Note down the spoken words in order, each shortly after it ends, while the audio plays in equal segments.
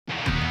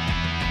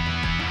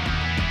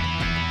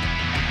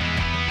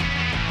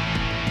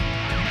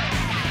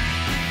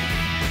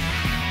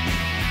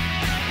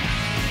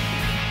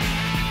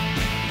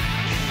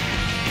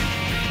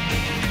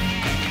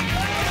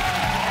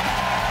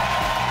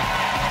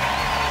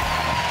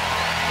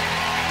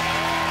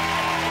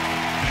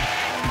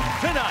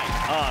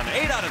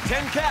out of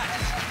 10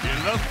 cats. In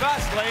the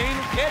fast lane,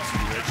 it's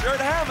Richard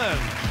Hammond.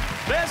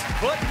 Best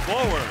foot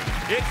forward,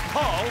 it's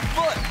Paul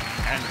Foot.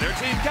 And their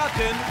team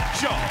captain,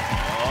 John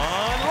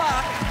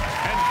Locke.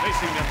 And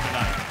facing them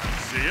tonight,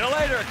 see you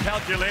later,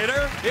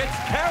 calculator, it's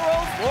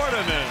Carol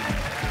Vorderman.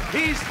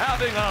 He's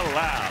having a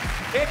laugh.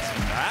 It's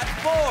Matt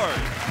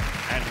Forde.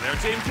 And their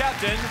team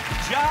captain,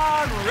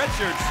 John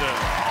Richardson.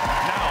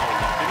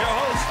 Now, welcome your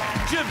host,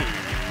 Jimmy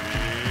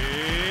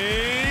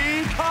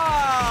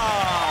Carr.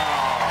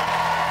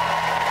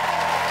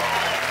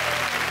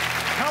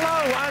 Hello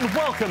and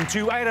welcome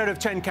to 8 out of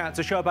 10 Cats,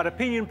 a show about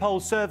opinion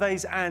polls,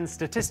 surveys and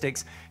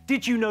statistics.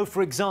 Did you know,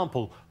 for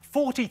example,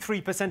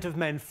 43% of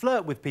men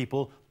flirt with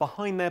people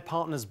behind their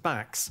partner's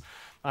backs?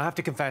 I have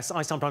to confess,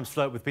 I sometimes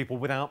flirt with people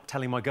without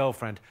telling my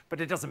girlfriend, but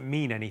it doesn't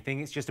mean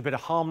anything. It's just a bit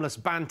of harmless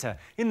banter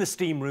in the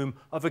steam room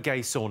of a gay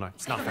sauna.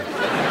 It's nothing.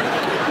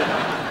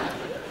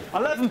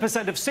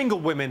 11% of single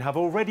women have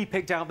already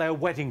picked out their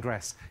wedding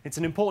dress. It's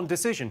an important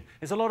decision.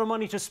 It's a lot of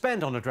money to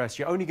spend on a dress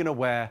you're only going to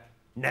wear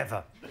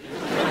never.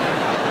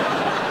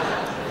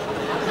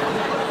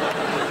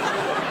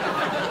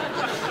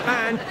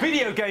 And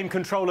video game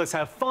controllers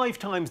have 5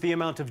 times the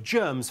amount of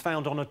germs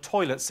found on a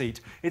toilet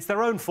seat. It's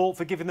their own fault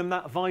for giving them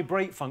that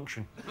vibrate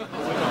function.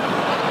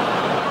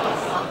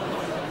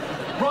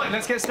 Right,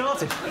 let's get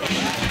started.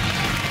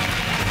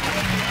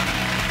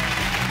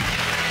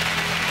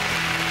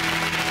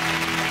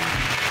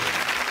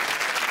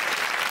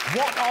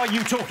 What are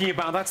you talking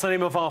about? That's the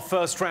name of our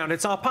first round.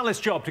 It's our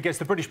palace job to guess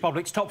the British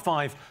public's top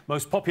 5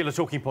 most popular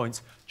talking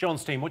points.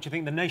 John's team, what do you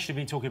think the nation have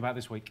been talking about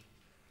this week?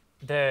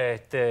 The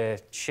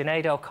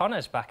Sinead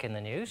O'Connor's back in the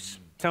news.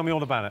 Tell me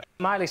all about it.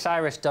 Miley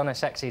Cyrus done a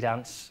sexy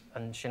dance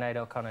and Sinead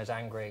O'Connor's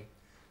angry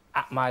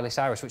at Miley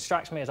Cyrus, which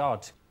strikes me as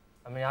odd.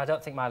 I mean, I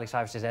don't think Miley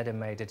Cyrus's Eden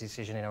made a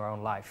decision in her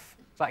own life.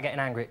 It's like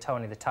getting angry at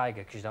Tony the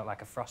Tiger because you don't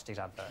like a Frosties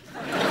advert.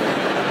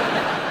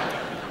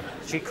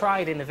 She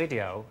cried in the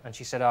video and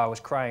she said, oh, I was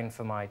crying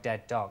for my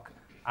dead dog.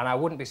 And I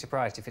wouldn't be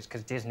surprised if it's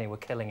because Disney were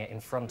killing it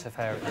in front of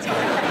her at the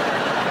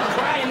time.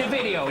 Cry in the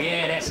video,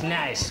 yeah, that's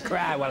nice.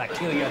 Cry while I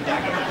kill your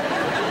doggy.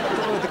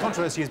 Well, the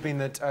controversy has been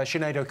that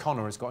Sinead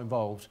O'Connor has got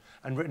involved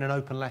and written an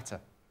open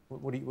letter.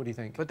 What do you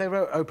think? But they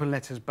wrote open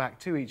letters back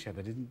to each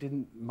other.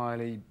 Didn't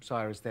Miley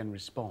Cyrus then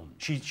respond?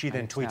 She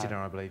then tweeted her,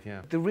 I believe,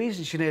 yeah. The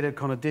reason Sinead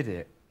O'Connor did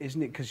it,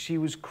 isn't it because she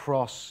was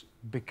cross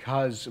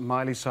because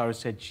Miley Cyrus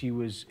said she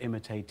was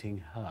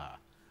imitating her?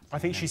 I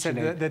think she said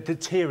that the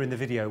tear in the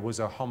video was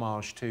a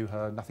homage to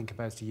her Nothing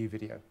Compares to You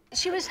video.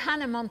 She was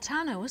Hannah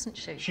Montana, wasn't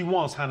she? She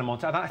was Hannah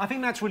Montana. I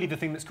think that's really the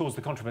thing that's caused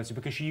the controversy,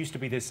 because she used to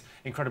be this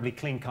incredibly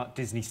clean-cut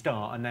Disney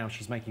star, and now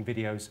she's making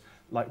videos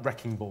like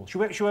Wrecking Ball. Should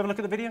we have a look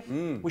at the video?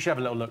 We should have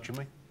a little look,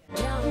 shouldn't we?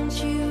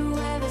 Don't you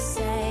ever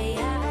say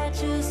I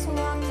just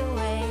walked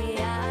away,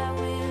 I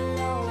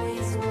will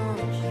always want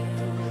you.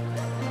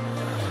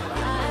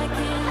 I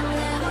can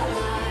never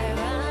lie,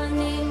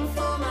 running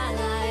for my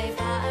life,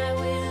 I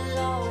will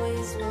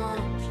always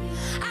want you.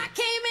 I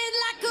came in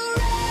like a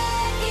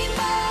wrecking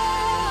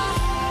ball,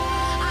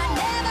 I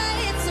never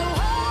hit so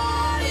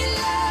hard in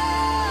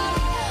love.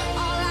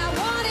 All I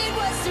wanted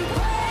was to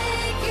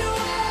break your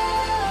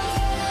walls,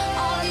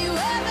 all you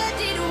ever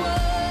did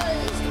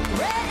was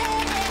wreck.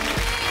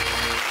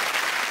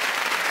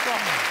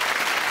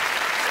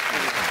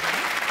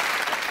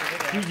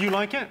 You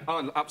like it?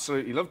 I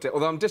absolutely loved it,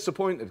 although I'm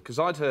disappointed because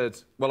I'd heard...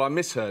 Well, I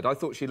misheard. I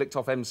thought she licked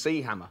off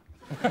MC Hammer.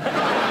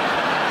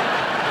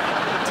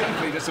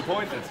 Deeply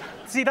disappointed.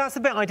 See, that's the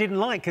bit I didn't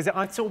like, because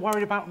I'm sort of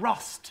worried about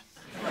rust.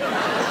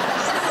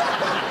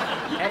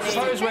 I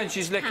suppose when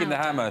she's licking the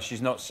hammer,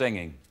 she's not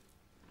singing.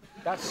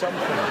 That's something.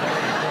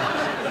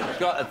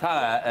 Got the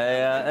power.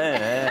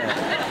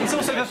 It's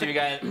also She'd be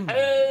going...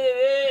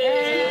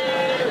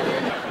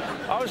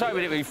 I was hoping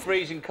it'd be a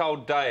freezing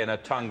cold day and her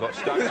tongue got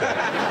stuck to it.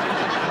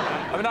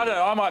 I mean, I don't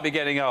know, I might be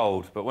getting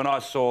old, but when I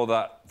saw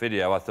that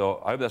video, I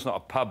thought, I hope that's not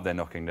a pub they're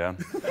knocking down.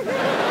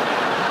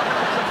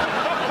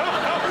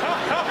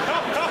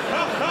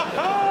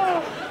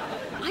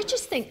 I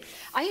just think...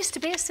 I used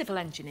to be a civil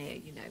engineer,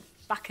 you know,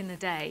 back in the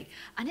day,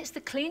 and it's the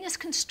cleanest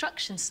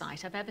construction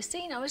site I've ever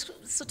seen. I was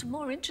sort of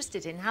more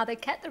interested in how they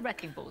kept the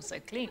wrecking ball so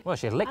clean. Well,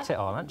 she licked it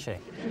all, hasn't she?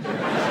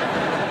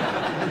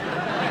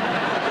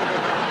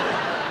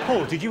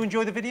 Paul, did you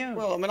enjoy the video?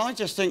 Well, I mean, I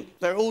just think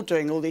they're all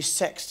doing all this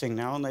sexting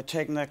now and they're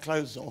taking their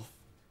clothes off.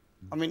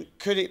 I mean,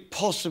 could it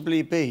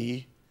possibly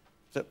be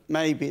that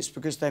maybe it's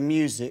because their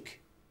music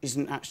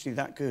isn't actually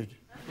that good?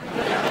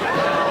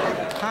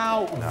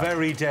 How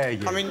very dare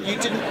you? I mean, you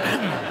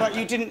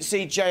didn't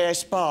see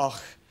J.S.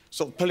 Bach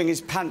sort of pulling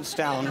his pants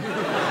down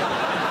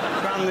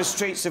around the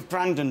streets of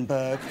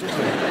Brandenburg, did you?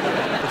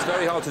 It's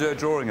very hard to do a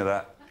drawing of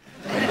that.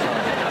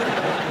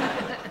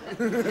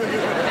 Pull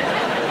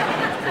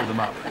them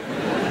up.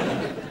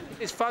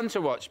 It's fun to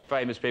watch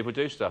famous people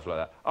do stuff like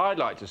that. I'd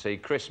like to see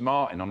Chris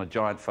Martin on a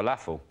giant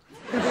falafel.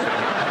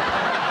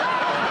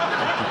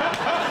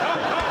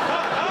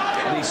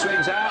 he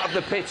swings out of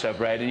the pita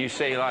bread and you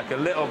see like a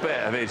little bit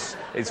of his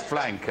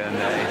flank and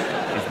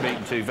his meat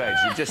and 2 veg.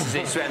 And just as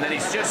he swings, and then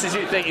he's just as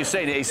you think you've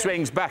seen it, he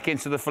swings back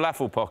into the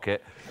falafel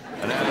pocket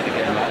and out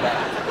again like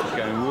that. Just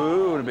going,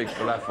 woo, and a big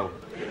falafel.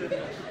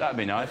 That'd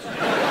be nice.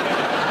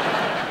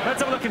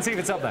 Let's have a look and see if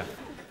it's up there.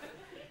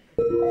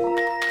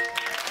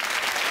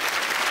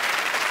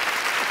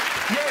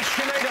 Yes,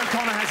 Sinead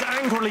O'Connor has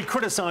angrily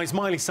criticised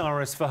Miley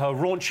Cyrus for her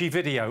raunchy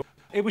video.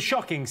 It was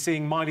shocking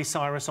seeing Miley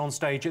Cyrus on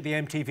stage at the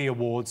MTV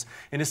Awards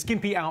in a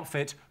skimpy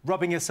outfit,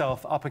 rubbing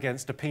herself up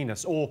against a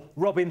penis, or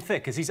Robin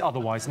Thicke, as he's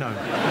otherwise known.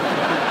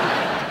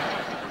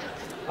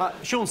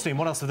 Sean Steen,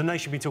 what else have the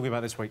nation been talking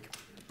about this week?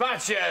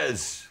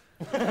 Badgers!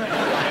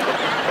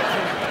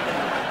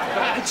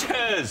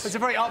 Badgers! It's a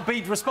very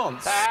upbeat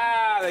response.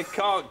 Ah, they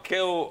can't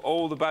kill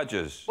all the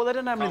badgers. Well, they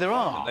don't know how many there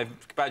are.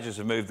 Badgers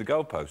have moved the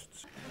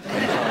goalposts.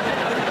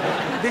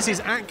 This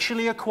is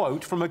actually a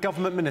quote from a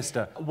government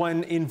minister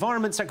when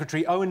Environment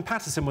Secretary Owen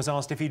Paterson was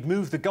asked if he'd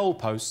moved the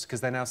goalposts,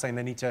 because they're now saying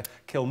they need to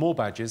kill more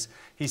badgers.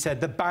 He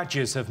said the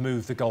badgers have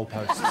moved the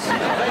goalposts.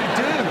 They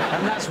do,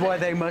 and that's why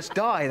they must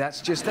die. That's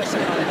the kind of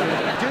thing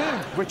they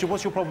do. Richard,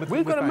 what's your problem with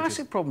We've got a badgers?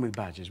 massive problem with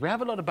badgers. We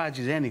have a lot of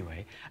badgers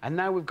anyway, and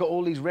now we've got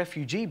all these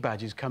refugee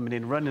badgers coming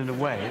in, running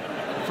away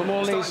from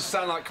all Starting these... to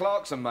sound like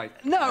Clarkson, mate.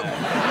 No!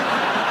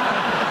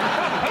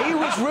 He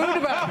was rude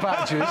about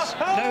badgers.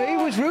 No, he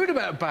was rude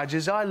about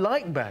badgers. I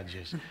like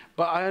badgers,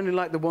 but I only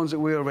like the ones that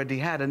we already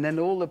had. And then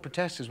all the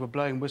protesters were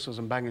blowing whistles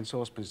and banging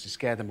saucepans to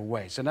scare them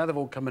away. So now they've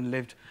all come and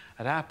lived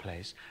at our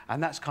place,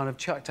 and that's kind of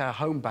chucked our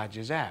home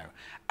badgers out.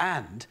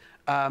 And...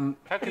 How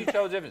can you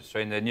tell the difference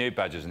between the new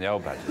badgers and the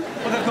old badgers?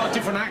 Well, they've got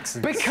different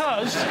accents.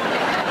 Because... No.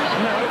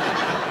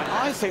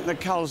 I think the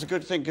cull's a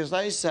good thing, because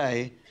they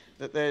say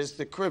that there's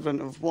the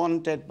equivalent of 1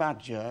 dead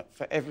badger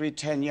for every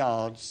 10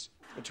 yards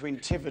between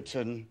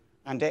Tiverton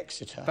and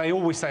Exeter. They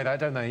always say that,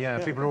 don't they?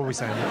 Yeah, people are always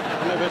saying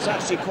that. No, but it's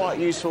actually quite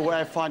a useful way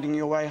of finding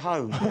your way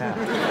home. Yeah.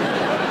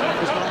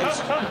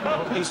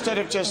 Instead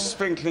of just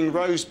sprinkling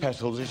rose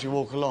petals as you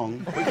walk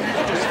along, you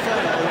just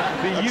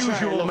follow The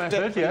usual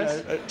method,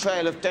 yes. A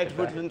trail of dead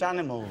woodland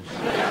animals.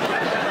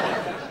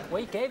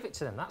 We gave it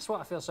to them. That's what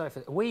I feel sorry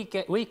for. We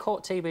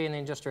caught TB in the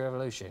Industrial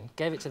Revolution,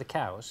 gave it to the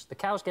cows. The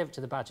cows gave it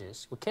to the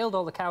badgers. We killed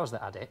all the cows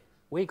that had it.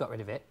 We got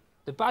rid of it.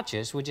 The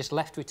badgers were just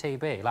left with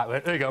TB.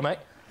 Like, there you go, mate.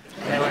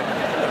 They went,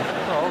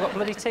 oh, we've got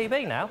bloody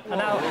TB now. And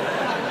now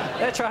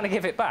they're trying to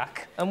give it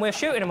back, and we're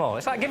shooting them all.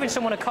 It's like giving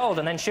someone a cold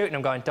and then shooting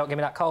them, going, don't give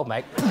me that cold,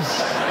 mate.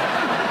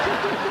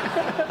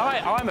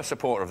 I'm a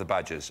supporter of the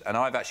badgers, and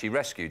I've actually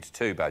rescued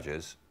 2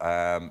 badgers,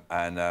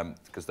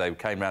 because they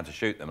came round to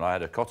shoot them, and I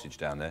had a cottage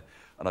down there,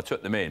 and I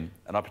took them in,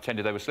 and I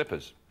pretended they were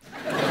slippers.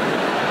 And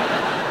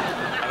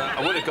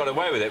I would have got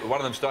away with it, but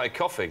one of them started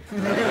coughing.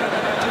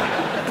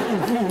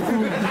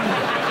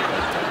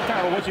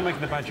 Carol, what do you make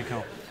of the badger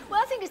cull?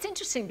 Well, I think it's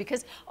interesting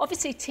because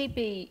obviously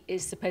TB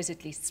is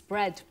supposedly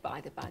spread by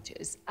the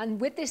badgers, and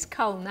with this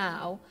cull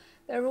now,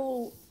 they're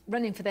all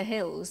running for the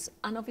hills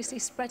and obviously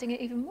spreading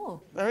it even more.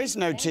 There is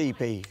no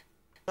TB.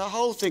 The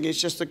whole thing is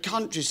just the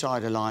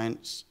Countryside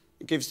Alliance.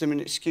 It gives them an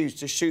excuse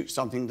to shoot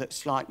something that's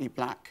slightly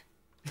black.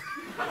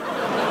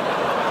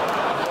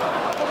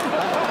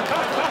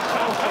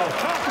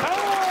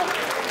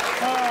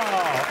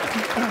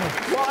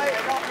 Why?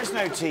 There's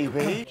no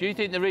TB. Do you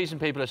think the reason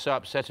people are so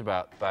upset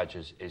about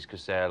badgers is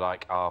because they're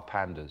like our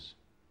pandas?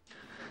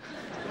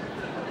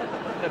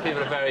 You know,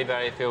 people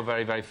are feel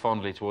very, very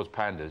fondly towards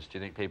pandas. Do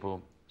you think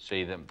people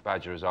see them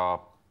badger as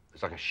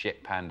it's like a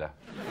shit panda?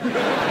 They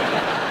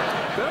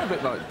are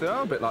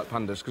a bit like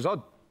pandas, because I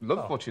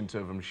love watching 2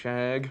 of them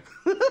shag.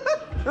 What,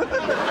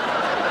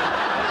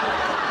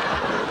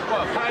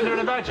 a panda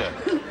and a badger?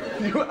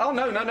 Oh,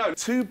 no.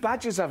 2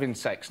 badgers having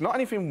sex, not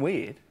anything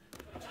weird.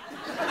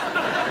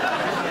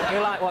 You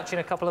like watching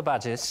a couple of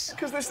badgers?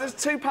 Because there's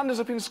 2 pandas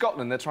up in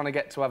Scotland they're trying to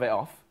get to have it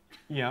off.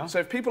 Yeah. So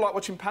if people like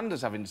watching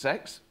pandas having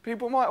sex,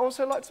 people might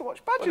also like to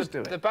watch badgers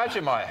do it. The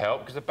badger might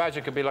help, because the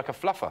badger could be like a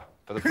fluffer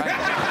for the panda.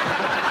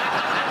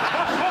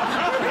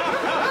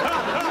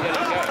 There you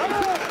go. And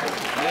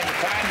then the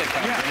panda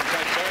comes in and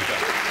takes over.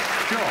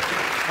 Sure.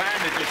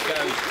 Panda just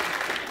goes,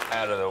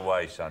 out of the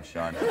way,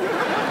 sunshine.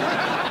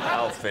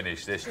 I'll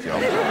finish this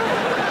job.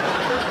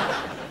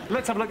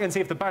 Let's have a look and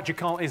see if the badger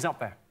cull is up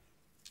there.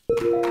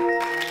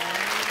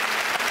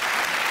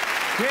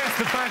 Yes,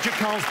 the badger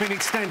cull's been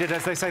extended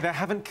as they say they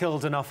haven't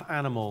killed enough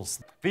animals.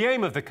 The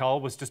aim of the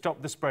cull was to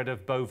stop the spread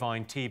of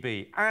bovine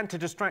TB and to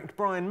distract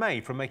Brian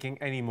May from making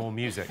any more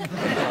music.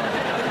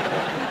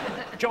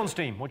 John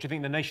Steen, what do you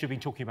think the nation have been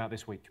talking about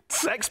this week?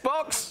 Sex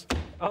box?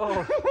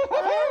 Oh.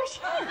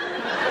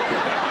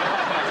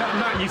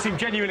 Matt, you seem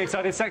genuinely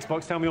excited. Sex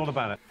box, tell me all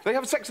about it. They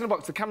have sex in a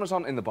box. The cameras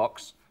aren't in the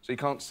box, so you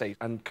can't see.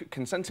 And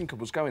consenting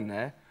couples go in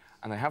there,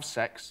 and they have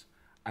sex,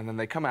 and then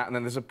they come out, and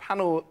then there's a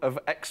panel of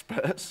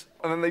experts,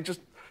 and then they just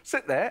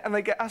sit there, and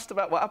they get asked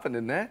about what happened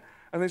in there,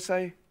 and they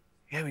say,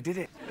 yeah, we did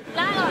it.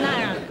 Hang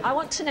on. I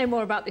want to know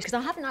more about this, because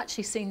I haven't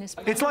actually seen this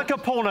before. It's like a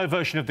porno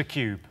version of The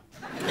Cube.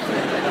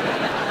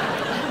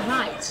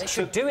 Right. They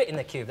should do it in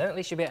the cube, then at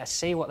least you'll be able to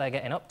see what they're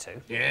getting up to.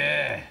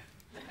 Yeah.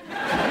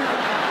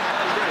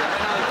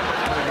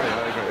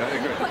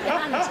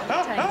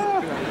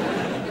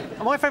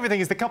 My favourite thing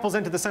is the couples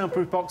enter the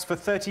soundproof box for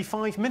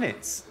 35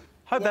 minutes.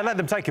 Hope they let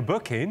them take a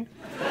book in.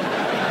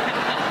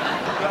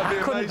 I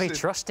couldn't be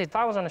trusted. If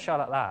I was on a show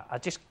like that,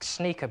 I'd just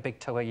sneak a big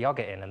tub of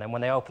yoghurt in, and then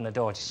when they open the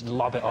door, just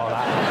lob it all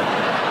out.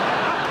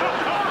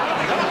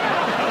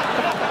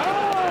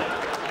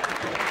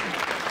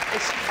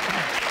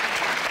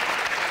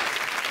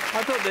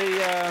 I thought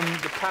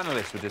the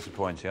panellists were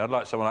disappointing. I'd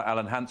like someone like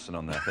Alan Hansen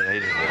on there, but he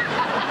didn't.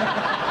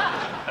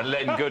 And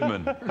Len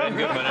Goodman. Len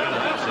Goodman and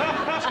Alan Hansen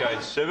just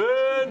going, 7!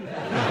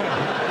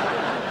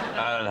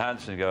 Alan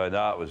Hansen going,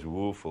 that was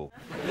woeful.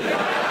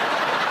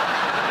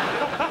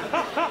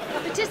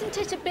 But isn't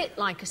it a bit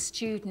like a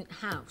student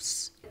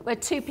house, where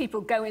two people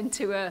go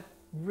into a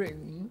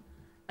room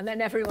and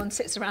then everyone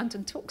sits around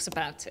and talks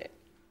about it?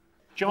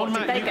 John, What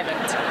did they get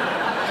up to?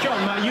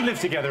 John, Matt, you live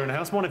together in a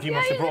house. One of you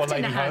must have you brought a lived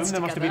in lady a house home.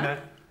 There must have been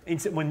together.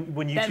 that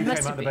when you There two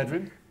must came out have of the been.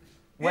 bedroom.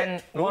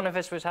 When one of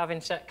us was having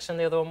sex and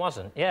the other one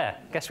wasn't. Yeah,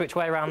 guess which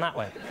way around that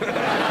went?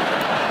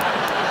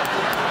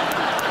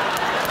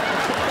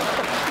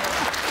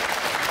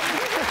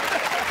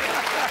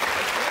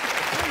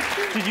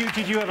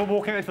 Did you ever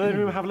walk out into the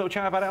room and have a little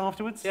chat about it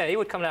afterwards? Yeah, he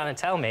would come down and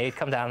tell me. He'd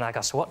come down and I'd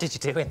go, so what did you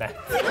do in there?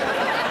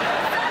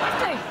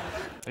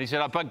 And he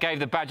said, I gave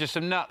the badger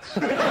some nuts.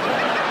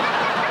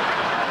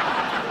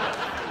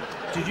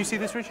 Did you see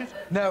this, Richard?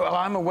 No,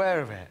 I'm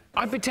aware of it.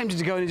 I'd be tempted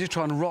to go in and just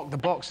try and rock the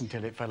box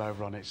until it fell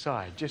over on its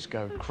side. Just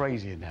go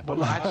crazy in there.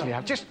 But actually,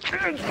 I've just...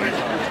 from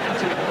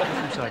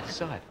side to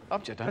side.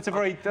 That's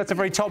a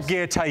very Top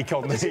Gear take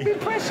on It's the...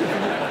 impressive.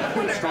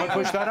 Try and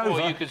push that over.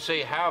 Or you could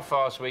see how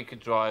fast we could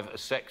drive a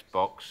sex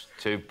box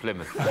to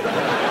Plymouth.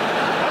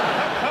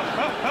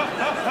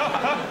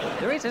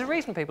 There's a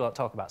reason people don't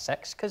talk about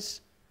sex,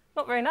 because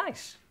not very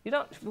nice. You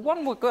don't...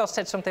 One girl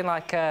said something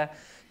like,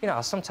 you know,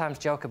 I sometimes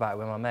joke about it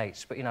with my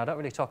mates, but, you know, I don't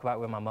really talk about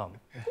it with my mum.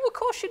 Yeah. Well, of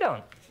course you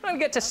don't. You don't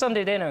get to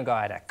Sunday dinner and go,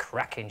 I had a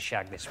cracking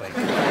shag this week.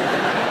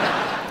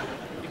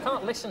 You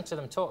can't listen to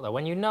them talk, though.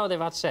 When you know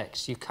they've had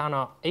sex, you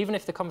cannot... Even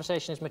if the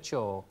conversation is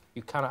mature,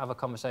 you cannot have a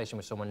conversation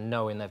with someone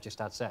knowing they've just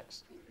had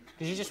sex.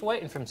 Because you're just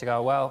waiting for them to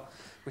go, well,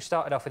 we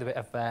started off with a bit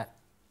of...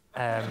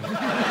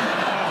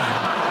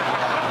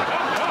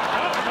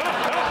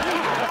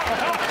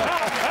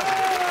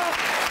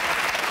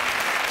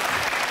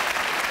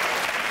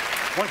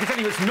 Well, I can tell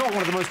you it's not one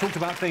of the most talked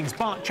about things,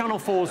 but Channel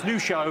 4's new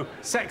show,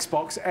 Sex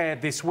Box,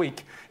 aired this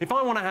week. If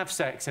I want to have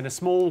sex in a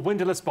small,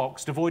 windowless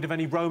box devoid of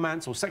any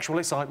romance or sexual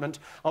excitement,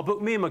 I'll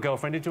book me and my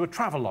girlfriend into a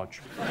travel lodge.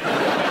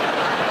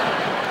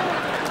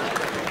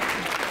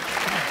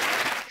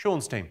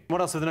 Sean's team.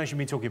 What else have the nation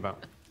been talking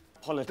about?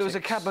 Politics. There was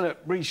a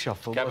cabinet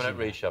reshuffle, Cabinet wasn't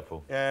there?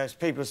 reshuffle. Yes,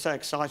 people are so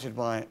excited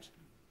by it.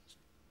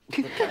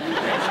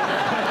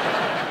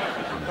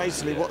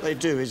 Basically, what they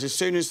do is, as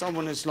soon as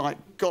someone has, like,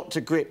 got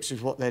to grips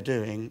with what they're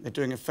doing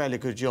a fairly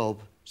good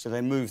job, so they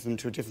move them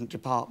to a different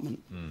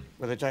department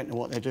where they don't know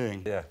what they're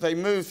doing. Yeah. They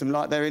move them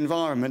like their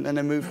environment, and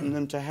they move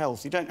them to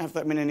health. You don't have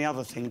that in any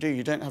other thing, do you?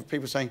 You don't have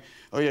people saying,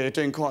 oh, yeah, you're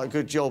doing quite a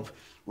good job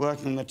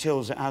working on the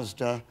tills at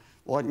Asda.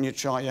 Why didn't you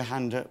try your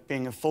hand at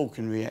being a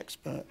falconry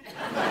expert?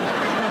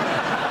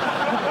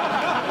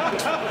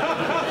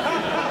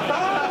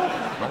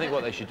 I think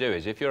what they should do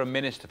is, if you're a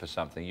minister for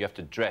something, you have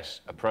to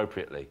dress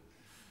appropriately.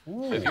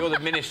 So if you're the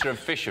Minister of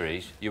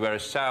Fisheries, you wear a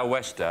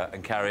sou'wester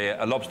and carry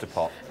a lobster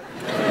pot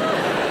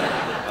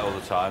all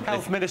the time.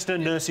 Health Minister,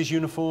 nurse's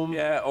uniform.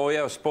 Yeah,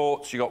 or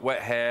sports, you got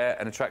wet hair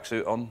and a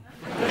tracksuit on.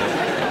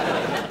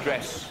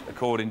 Dress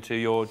according to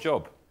your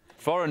job.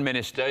 Foreign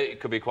Minister, it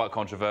could be quite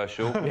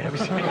controversial.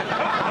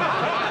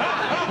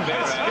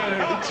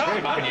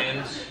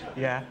 Onions.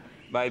 Yeah.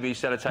 Maybe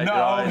sellotape No,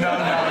 your eyes. no, no,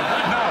 no.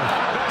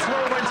 That's where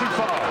I went too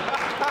far.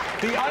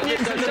 The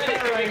onions and the It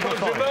could be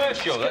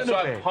controversial. That's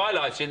why I'm be.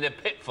 highlighting the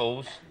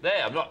pitfalls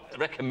there. I'm not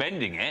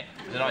recommending it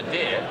as an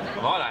idea.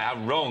 I'm highlighting how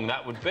wrong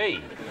that would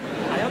be.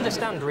 I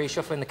understand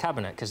reshuffling the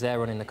cabinet because they're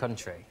running the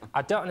country.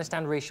 I don't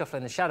understand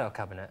reshuffling the shadow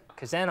cabinet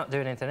because they're not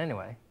doing anything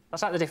anyway.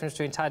 That's like the difference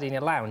between tidying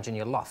your lounge and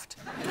your loft.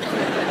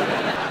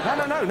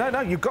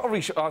 No, you've got to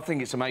reach... I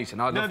think it's amazing.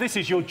 No, this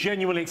is... You're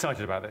genuinely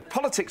excited about it.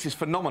 Politics is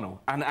phenomenal,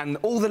 and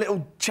all the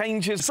little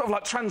changes, sort of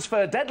like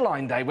transfer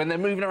deadline day, when they're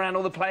moving around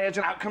all the players,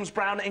 and out comes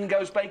Brown, in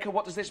goes Baker.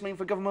 What does this mean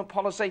for government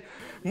policy?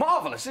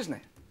 Marvellous, isn't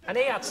it? And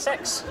he had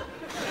sex.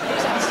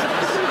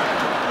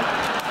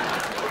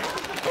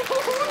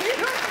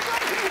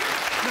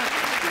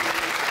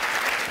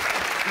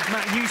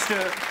 Matt, you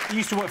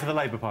used to work for the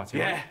Labour Party,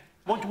 Yeah. right?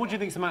 What do you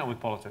think's the matter with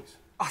politics?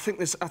 I think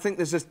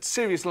there's a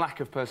serious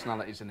lack of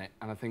personalities in it,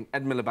 and I think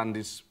Ed Miliband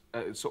is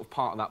sort of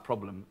part of that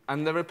problem.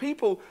 And there are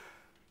people...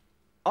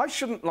 I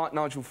shouldn't like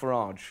Nigel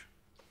Farage,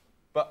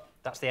 but...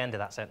 That's the end of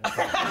that sentence.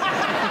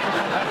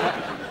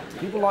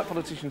 People like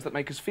politicians that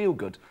make us feel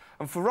good.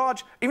 And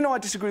Farage, even though I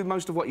disagree with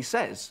most of what he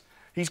says,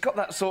 he's got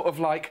that sort of,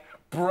 like,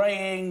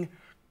 braying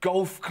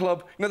golf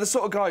club... You know, the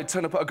sort of guy who'd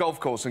turn up at a golf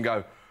course and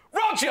go,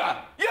 Roger,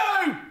 you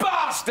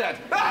bastard!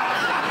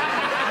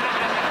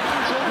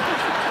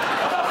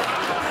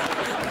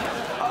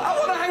 I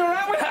want to hang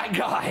around with that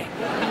guy.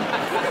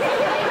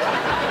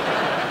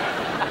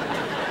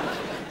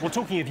 Well,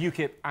 talking of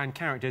UKIP and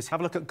characters, have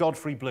a look at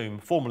Godfrey Bloom,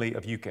 formerly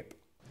of UKIP.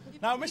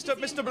 Now,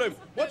 Mr. Bloom,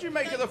 what do you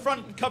make of the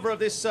front cover of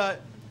this, the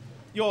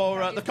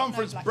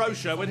conference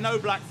brochure with no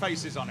black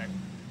faces on it?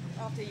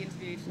 After he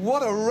interviewed.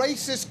 What a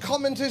racist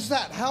comment is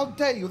that? How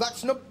dare you?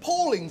 That's an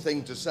appalling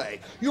thing to say.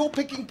 You're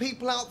picking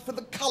people out for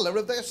the colour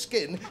of their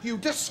skin. You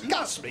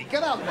disgust me.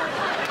 Get out of there.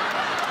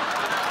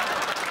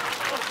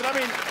 But I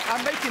mean,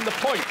 I'm making the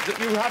point that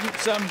you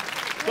haven't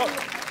got...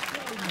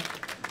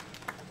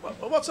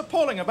 What's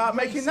appalling about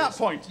making that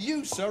point?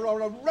 You, sir,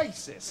 are a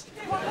racist.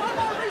 Why am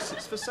I a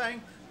racist for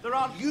saying there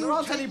aren't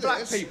any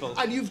black people?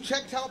 And you've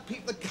checked out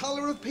the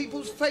colour of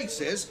people's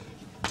faces.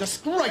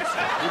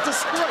 Disgraceful. You're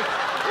disgraceful.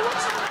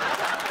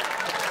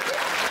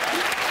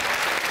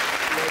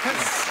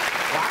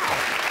 Wow.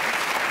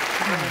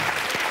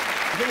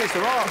 The thing is,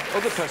 there are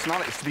other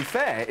personalities. To be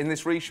fair, in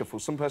this reshuffle,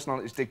 some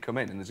personalities did come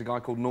in, and there's a guy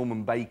called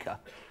Norman Baker,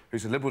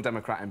 who's a Liberal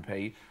Democrat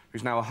MP,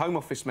 who's now a Home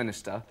Office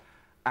Minister,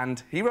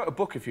 and he wrote a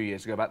book a few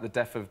years ago about the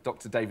death of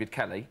Dr. David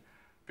Kelly,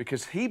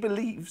 because he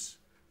believes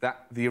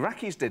that the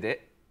Iraqis did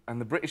it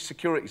and the British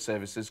security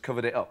services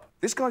covered it up.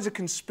 This guy's a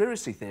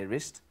conspiracy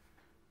theorist,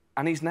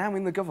 and he's now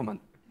in the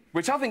government.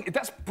 Which I think,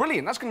 that's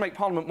brilliant. That's going to make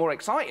Parliament more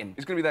exciting.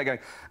 He's going to be there going,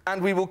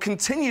 and we will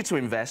continue to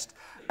invest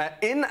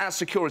in our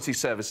security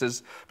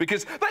services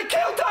because they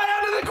killed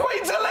Diana, the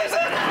Queen's a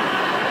lizard!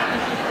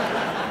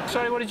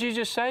 Sorry, what did you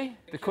just say?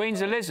 The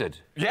Queen's a lizard?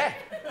 Yeah.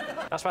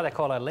 That's why they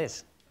call her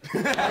Liz.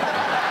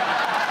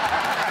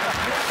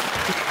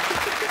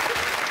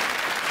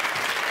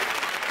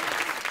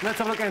 Let's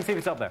have a look and see if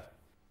it's up there.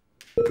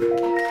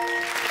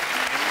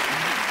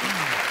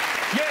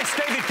 Yes,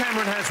 David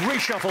Cameron has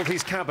reshuffled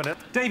his cabinet.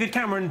 David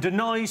Cameron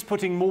denies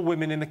putting more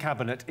women in the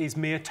cabinet is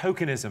mere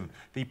tokenism.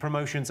 The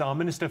promotions are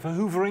Minister for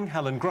Hoovering,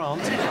 Helen Grant,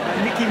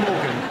 and Nicky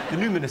Morgan, the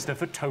new Minister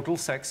for Total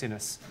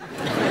Sexiness.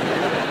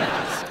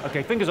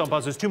 OK, fingers on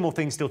buzzers, 2 more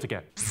things still to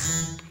get.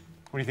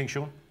 What do you think,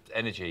 Sean?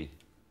 Energy.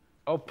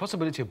 Oh,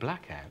 possibility of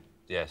blackout.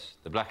 Yes,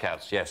 the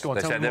blackouts, yes. Go on,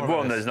 They tell said me more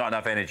about there's not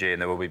enough energy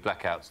and there will be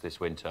blackouts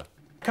this winter.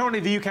 Currently,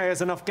 the UK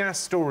has enough gas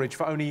storage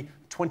for only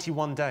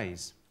 21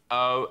 days.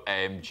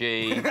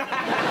 OMG.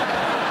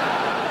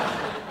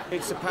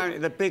 It's apparently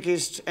the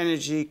biggest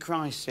energy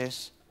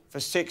crisis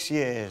for 6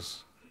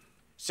 years.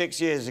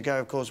 6 years ago,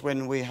 of course,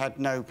 when we had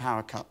no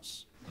power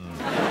cuts.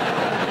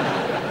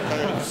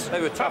 They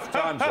were tough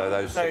times, though,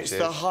 those 6 years. So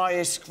it's the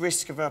highest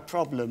risk of a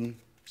problem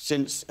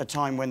since a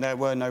time when there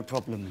were no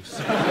problems.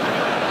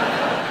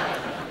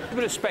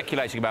 People are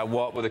speculating about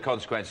what will the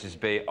consequences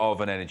be of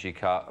an energy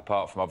cut,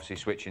 apart from obviously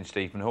switching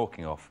Stephen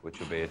Hawking off, which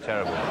would be a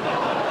terrible...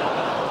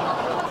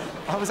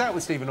 I was out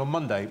with Stephen on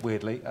Monday,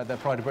 weirdly, at the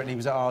Pride of Britain. He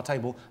was at our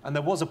table, and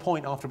there was a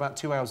point after about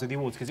 2 hours of the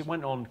awards, because it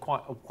went on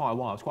quite a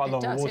while. It was quite a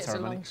long award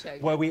ceremony,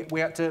 where we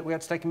had to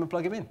take him and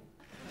plug him in.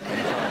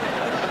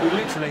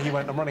 He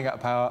went, I'm running out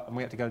of power, and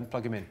we had to go and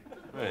plug him in.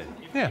 Really?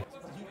 Yeah.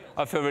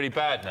 I feel really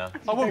bad now.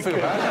 I wouldn't feel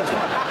bad. That's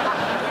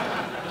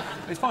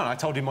fine. It's fine. I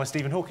told him my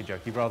Stephen Hawking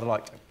joke. He rather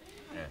liked it.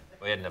 Yeah.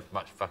 Well, he hadn't have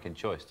much fucking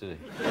choice, did he?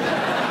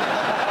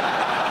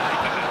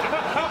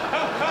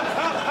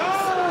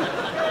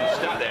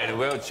 Stuck there in a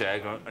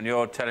wheelchair, and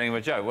you're telling him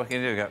a joke. What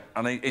can you do? Go,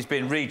 and he's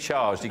been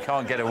recharged. He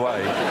can't get away.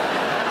 He's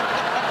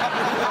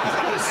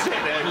going to sit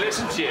there and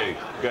listen to you.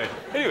 Going,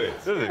 anyway,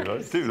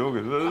 Stephen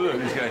Hawking.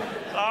 He's going,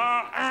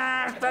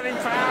 standing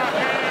power.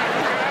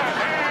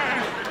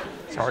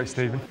 Sorry,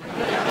 Stephen.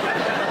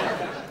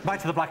 Back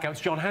to the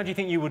blackouts. John, how do you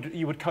think you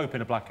would cope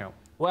in a blackout?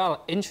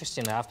 Well,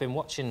 interestingly, I've been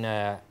watching...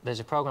 there's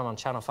a programme on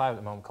Channel 5 at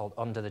the moment called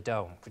Under the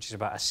Dome, which is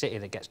about a city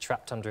that gets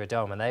trapped under a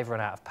dome and they've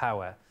run out of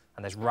power,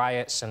 and there's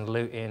riots and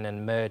looting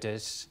and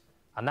murders,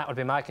 and that would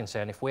be my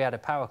concern. If we had a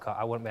power cut,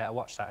 I wouldn't be able to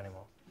watch that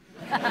anymore.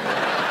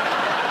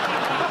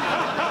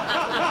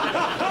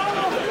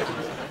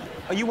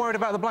 Are you worried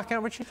about the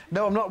blackout, Richard?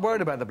 No, I'm not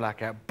worried about the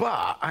blackout,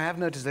 but I have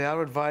noticed they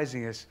are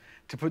advising us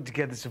to put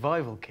together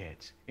survival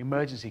kits,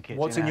 emergency kits.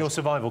 What's in your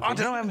survival kit? I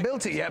don't know, I haven't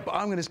built it yet, but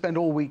I'm going to spend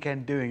all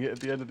weekend doing it at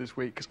the end of this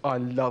week, because I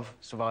love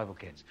survival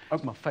kits.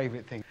 It's my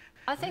favourite thing.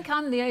 I think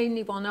I'm the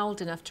only one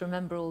old enough to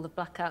remember all the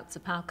blackouts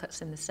and power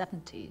cuts in the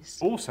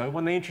 70s. Also,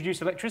 when they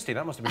introduced electricity,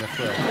 that must have been a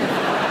thrill.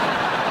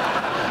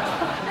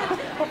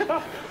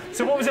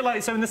 So what was it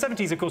like? So in the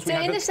 70s, of course, we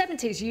had... So in the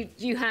 70s,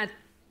 you had...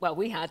 Well,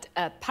 we had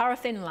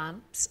paraffin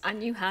lamps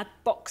and you had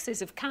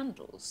boxes of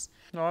candles.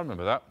 No, I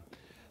remember that.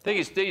 The thing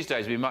is, these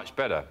days would be much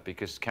better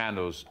because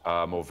candles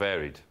are more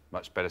varied,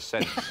 much better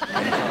scents. In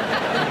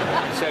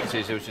the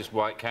 70s, it was just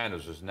white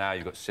candles, whereas now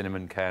you've got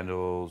cinnamon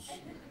candles,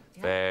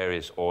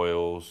 various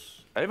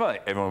oils.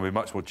 Everyone would be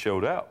much more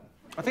chilled out.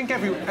 I think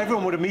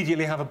everyone would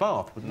immediately have a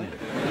bath, wouldn't they?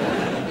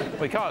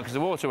 Well, you can't, because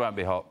the water won't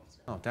be hot.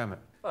 Oh, damn it.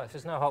 Well, if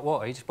there's no hot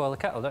water, you just boil the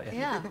kettle, don't you?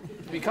 Yeah.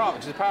 You can't,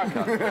 because of the power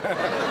cut.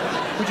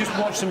 We just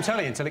watch some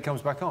telly until it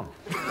comes back on.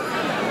 You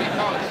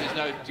can't,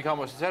 because you can't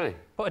watch the telly.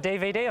 Put a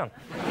DVD on.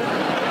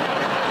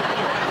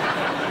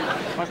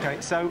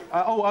 OK, so...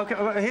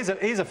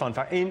 here's a fun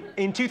fact.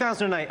 In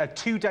 2008, a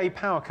 2-day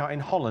power cut in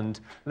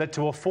Holland led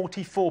to a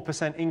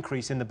 44%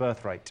 increase in the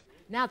birth rate.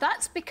 Now,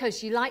 that's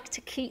because you like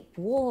to keep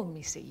warm,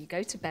 you see. You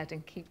go to bed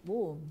and keep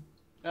warm.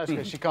 That's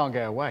because she can't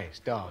get away. It's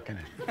dark, isn't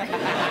it?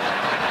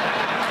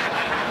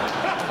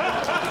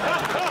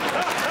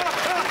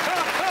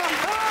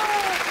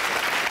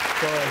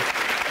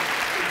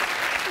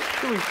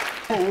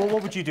 Paul,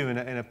 what would you do in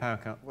a power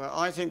cut? Well,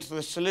 I think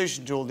the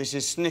solution to all this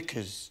is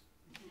Snickers.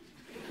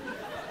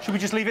 Should we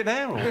just leave it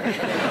there, or...?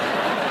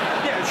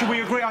 Yeah, should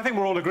we agree? I think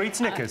we're all agreed.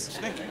 Snickers.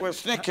 Well,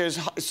 Snickers,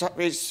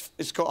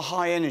 it's got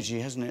high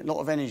energy, hasn't it? A lot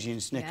of energy in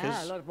Snickers.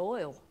 Yeah, a lot of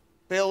oil.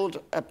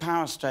 Build a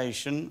power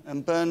station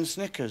and burn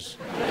Snickers.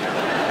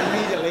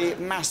 Immediately,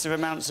 massive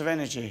amounts of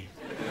energy.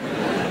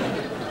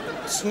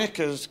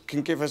 Snickers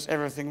can give us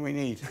everything we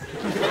need.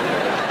 There's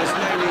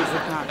no need for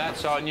power.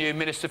 That's our new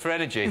Minister for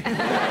Energy.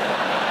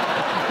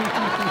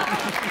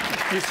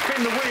 You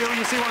spin the wheel,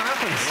 you see what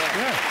happens.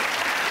 Yeah.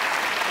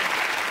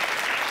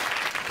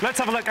 Let's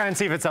have a look and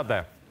see if it's up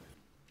there.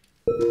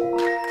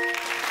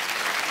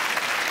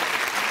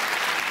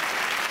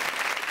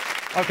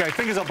 OK,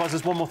 fingers up,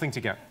 buzzers. One more thing to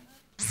get.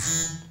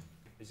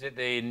 Is it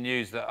the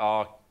news that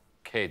our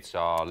kids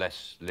are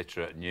less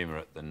literate and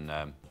numerate than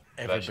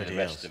virtually the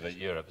rest of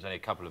Europe? There's only a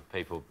couple of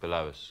people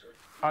below us.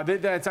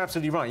 That's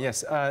absolutely right,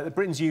 yes.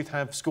 Britain's youth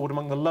have scored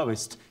among the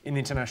lowest in the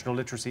international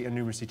literacy and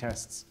numeracy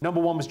tests. Number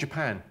 1 was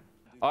Japan.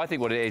 I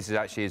think what it is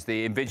actually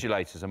the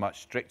invigilators are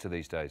much stricter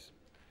these days.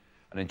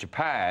 And in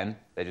Japan,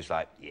 they're just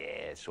like, yeah,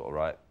 it's sort of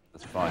right,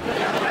 that's fine.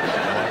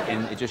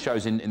 It just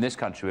shows in this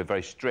country we're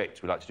very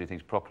strict. We like to do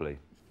things properly.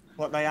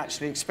 What, they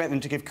actually expect them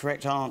to give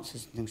correct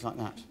answers and things like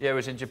that? Yeah,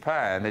 whereas in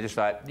Japan, they're just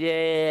like,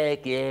 yeah,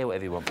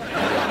 whatever you want.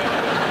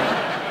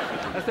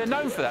 They're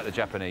known for that, the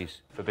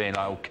Japanese, for being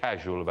like all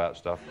casual about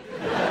stuff.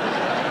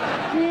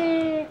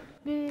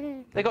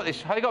 They got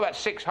about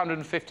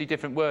 650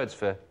 different words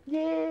for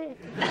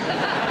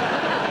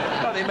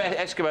like the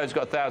Eskimos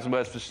got 1,000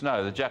 words for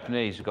snow. The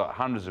Japanese have got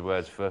hundreds of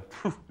words for.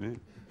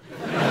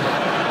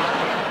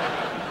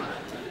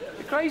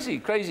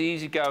 Crazy,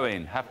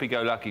 easygoing,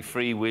 happy-go-lucky,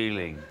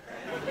 freewheeling.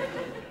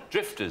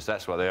 Drifters,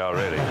 that's what they are,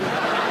 really.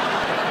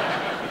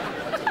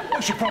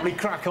 We should probably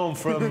crack on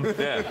from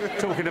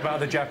talking about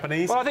the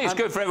Japanese. Well, I think it's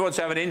good for everyone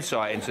to have an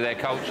insight into their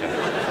culture.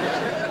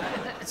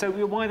 So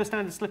why are the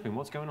standards slipping?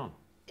 What's going on?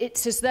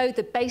 It's as though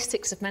the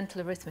basics of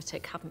mental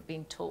arithmetic haven't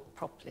been taught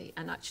properly,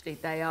 and actually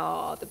they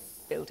are the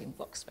building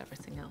blocks of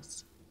everything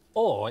else.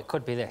 Or it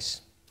could be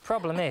this.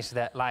 Problem is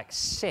that, like,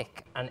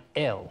 sick and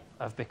ill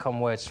have become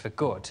words for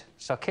good.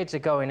 So kids are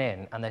going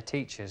in and their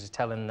teachers are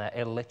telling them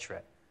they're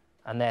illiterate,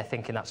 and they're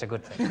thinking that's a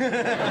good thing.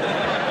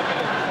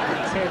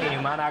 I'm telling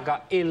you, man, I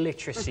got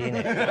illiteracy in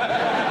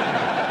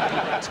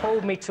it.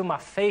 Told me to my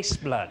face,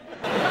 blood.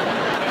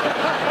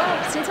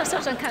 Since I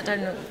started on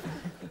Countdown,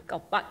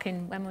 God, back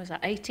in, when was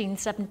that,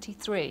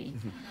 1873.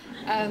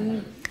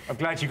 I'm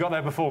glad you got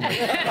there before me.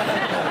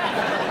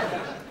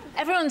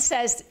 Everyone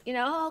says, you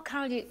know, oh,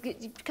 Carol,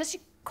 because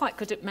you're quite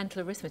good at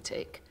mental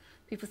arithmetic,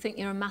 people think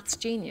you're a maths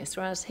genius,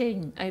 whereas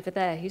him, over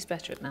there, he's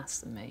better at maths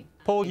than me.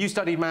 Paul, you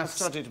studied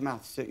maths? I studied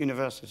maths at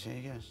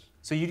university, yes.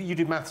 So you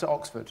did maths at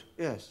Oxford?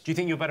 Yes. Do you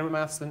think you're better at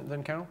maths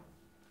than Carol?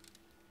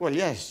 Well,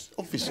 yes,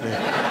 obviously.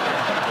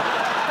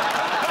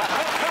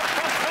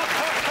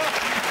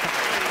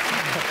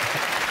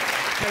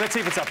 Yeah, let's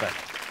see if it's up there.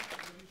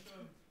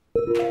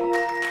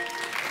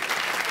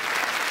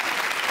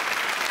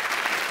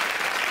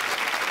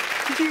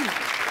 Did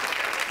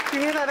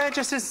you hear that there?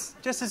 Just as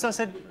I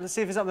said, let's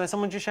see if it's up there,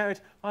 someone just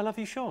shouted, "I love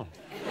you, Sean."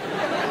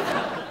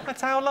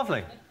 That's how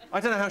lovely. I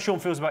don't know how Sean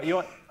feels about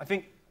you. I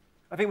think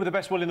with the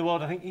best will in the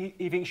world, I think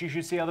he thinks you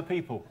should see other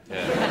people.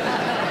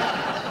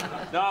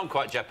 Yeah. No, I'm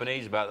quite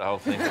Japanese about the whole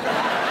thing.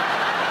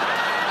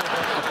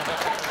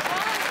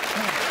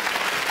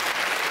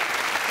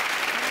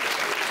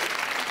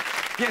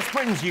 Yes,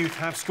 Britain's youth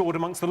have scored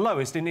amongst the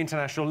lowest in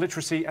international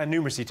literacy and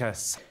numeracy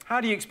tests.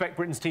 How do you expect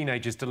Britain's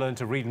teenagers to learn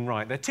to read and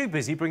write? They're too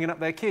busy bringing up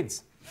their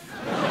kids.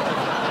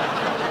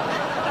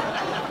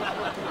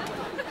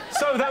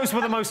 So those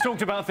were the most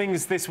talked about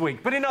things this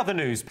week. But in other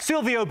news,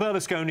 Silvio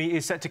Berlusconi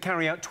is set to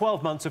carry out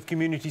 12 months of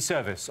community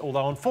service,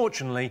 although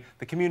unfortunately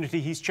the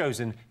community he's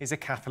chosen is a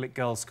Catholic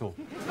girls' school.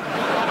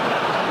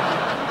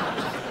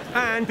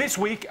 And this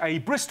week, a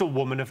Bristol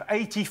woman of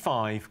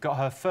 85 got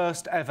her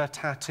first ever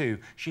tattoo.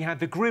 She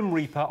had the Grim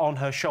Reaper on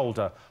her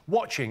shoulder,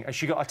 watching as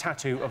she got a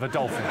tattoo of a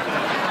dolphin.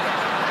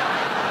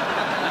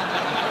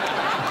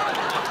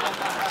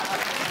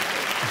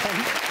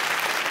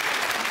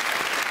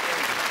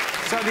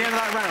 So at the end of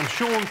that round,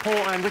 Sean,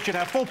 Paul and Richard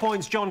have 4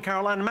 points, John,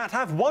 Carol and Matt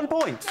have 1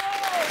 point.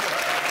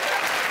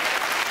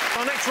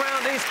 Our next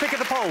round is Pick of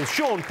the Polls.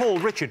 Sean, Paul,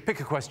 Richard, pick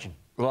a question.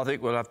 Well, I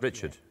think we'll have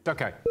Richard.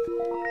 OK.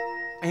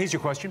 Here's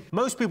your question.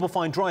 Most people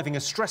find driving a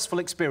stressful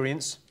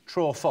experience.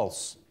 True or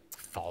false?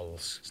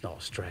 False. It's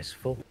not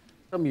stressful.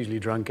 I'm usually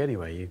drunk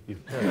anyway. Is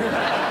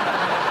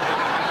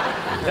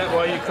that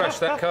why you crashed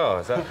that car?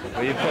 Is that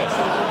were you pissed?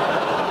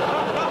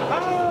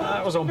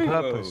 That was on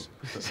purpose.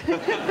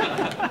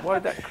 Why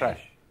did that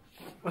crash?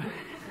 What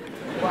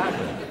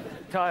happened?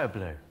 Tyre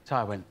blew.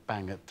 Tyre went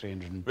bang at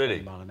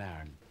 320 mile an hour.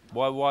 And...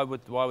 Why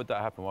would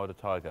that happen? Why would a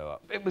tyre go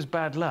up? It was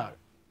bad luck.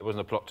 It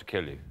wasn't a plot to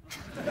kill you.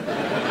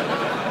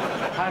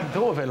 hadn't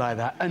thought of it like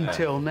that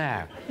until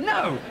now.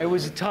 No, it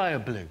was a tyre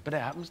blew, but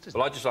it happens to...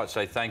 Well, I'd just like to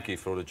say thank you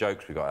for all the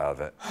jokes we got out of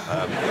it.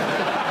 That's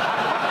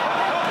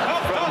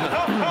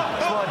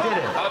why I did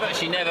it. I've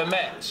actually never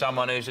met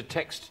someone who's a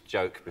text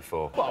joke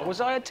before. What, was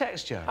I a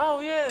text joke? Oh,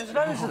 yeah, there's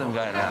loads of them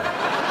going around.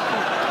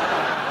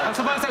 I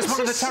suppose that's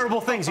one of the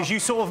terrible things, is you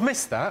sort of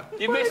missed that.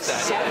 You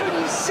missed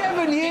that,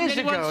 Seven years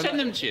Did ago. anyone send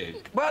them to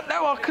you? Well,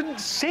 no, I couldn't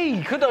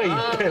see, could I, you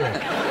pillock?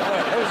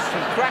 There was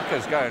some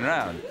crackers going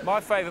round. My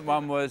favourite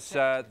one was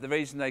the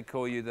reason they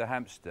call you the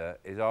hamster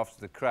is after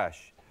the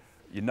crash,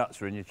 your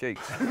nuts were in your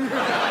cheeks.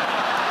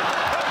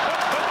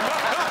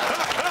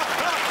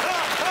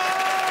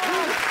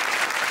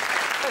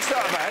 That's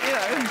not bad, you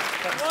know.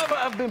 Why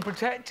have I been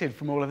protected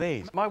from all of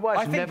these? My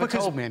wife's never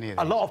told me any of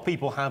this. A lot of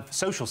people have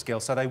social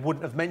skills, so they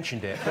wouldn't have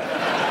mentioned it.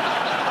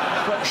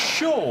 But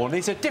Sean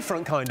is a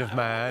different kind of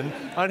man,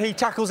 and he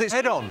tackles it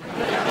head on.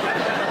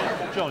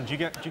 John, do you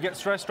get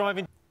stressed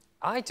driving?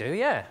 I do,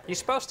 yeah. You're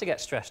supposed to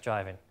get stressed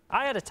driving.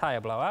 I had a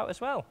tyre blowout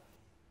as well.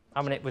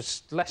 I mean, it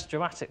was less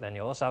dramatic than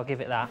yours, I'll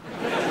give it that.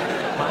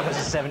 Mine was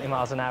 70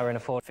 miles an hour in a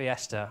Ford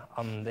Fiesta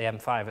on the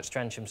M5 at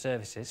Strensham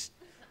Services,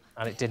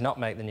 and it did not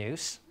make the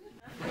news.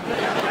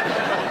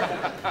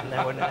 And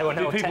there were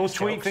no Did people text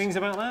tweet jokes. things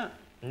about that?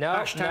 No,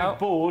 Hashtag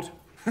bored.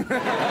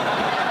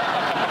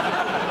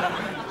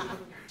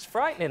 It's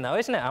frightening, though,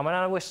 isn't it? I mean,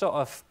 I was sort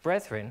of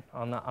brethren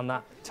on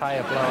that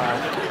tyre blowout.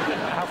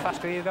 How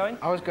fast were you going?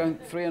 I was going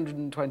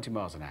 320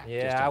 miles an hour.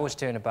 Yeah, I was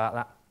doing about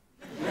that.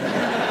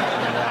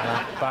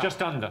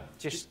 Just under.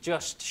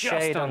 Just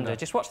shade under.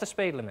 Just what's the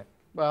speed limit?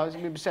 Well,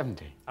 it was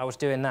 70. I was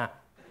doing that.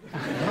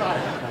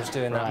 I was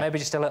doing that. Maybe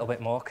just a little bit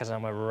more, because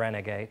I'm a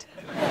renegade.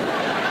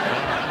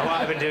 I might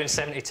have been doing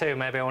 72.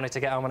 Maybe I wanted to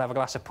get home and have a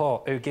glass of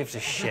port. Who gives a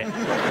shit?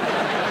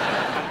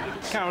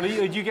 Carol, do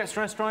you get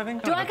stressed driving?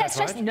 Do I get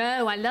stressed?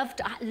 No, I love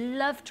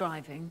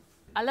driving.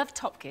 I love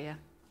Top Gear.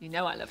 You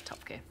know I love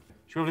Top Gear.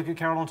 Shall we look at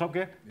Carol on Top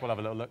Gear? We'll have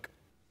a little look.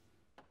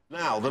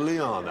 Now, the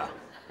Liana.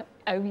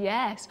 Oh,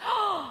 yes.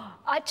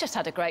 I just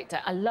had a great day.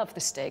 I love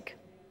the Stig.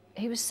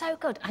 He was so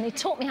good, and he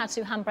taught me how to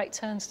do handbrake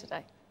turns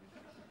today.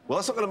 Well,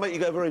 that's not going to make you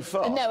go very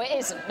fast. No, it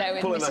isn't. No,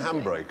 it Pulling a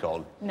isn't. handbrake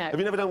on. No. Have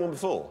you never done one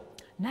before?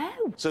 No.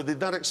 So did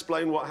that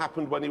explain what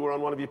happened when you were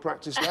on one of your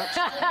practice laps?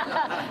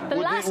 The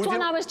last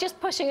one, I was just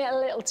pushing it a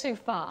little too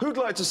far. Who'd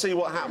like to see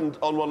what happened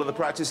on one of the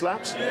practice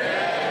laps?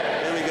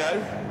 Yeah. Here we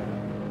go.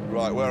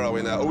 Right, where are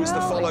we now? Oh, it's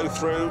the follow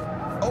through.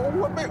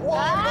 Oh, a bit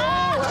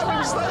wide. Oh, how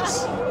is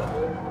this?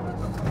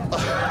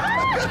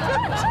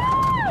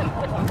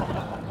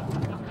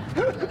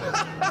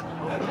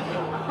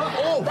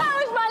 Oh, that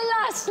was my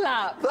last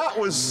lap. That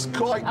was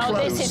quite close. Oh,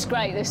 this is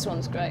great. This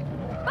one's great.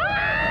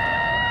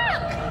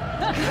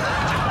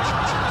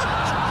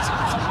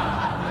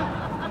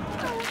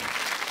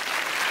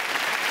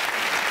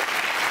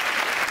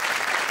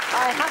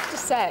 I have to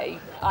say,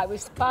 I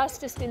was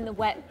fastest in the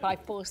wet by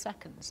 4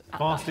 seconds at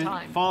that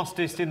time.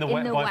 Fastest in the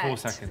wet by 4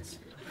 seconds.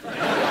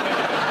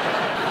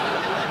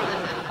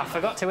 I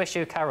forgot to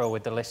issue Carol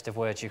with the list of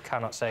words you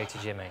cannot say to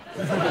Jimmy.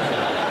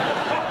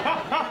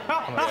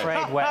 I'm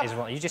afraid wet is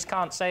one. You just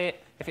can't say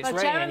it. If it's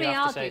raining, Jeremy you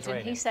have to say argued, it's and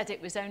raining. he said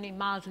it was only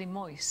mildly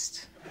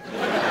moist.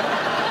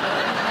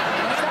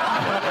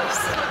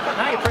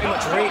 Now you're pretty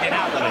much reading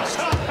out the list.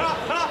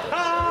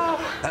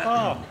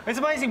 Oh, it's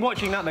amazing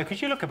watching that, though,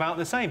 because you look about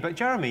the same, but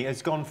Jeremy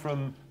has gone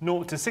from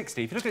 0 to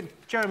 60. If you look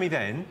at Jeremy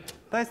then,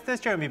 there's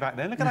Jeremy back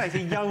then. Look at that,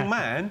 he's a young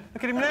man.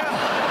 Look at him now.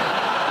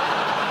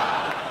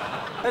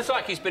 It's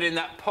like he's been in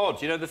that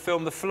pod, you know the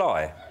film The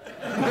Fly?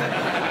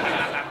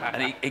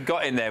 And he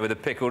got in there with a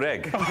pickled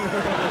egg.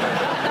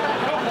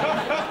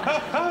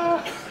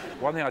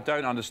 One thing I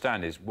don't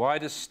understand is, why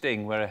does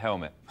Sting wear a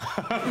helmet? I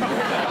don't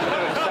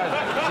understand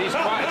that, 'cause he's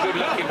quite a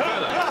good-looking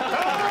fella.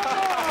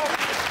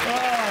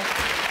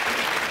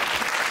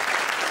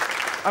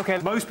 OK,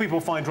 most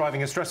people find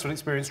driving a stressful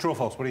experience. True or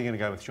false? What are you going to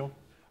go with, Sean?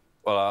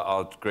 Well,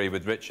 I'll agree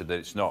with Richard that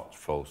it's not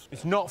false.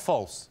 It's not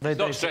false. It's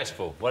not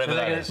stressful, whatever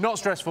that is. Not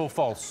stressful,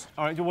 false.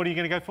 All right, what are you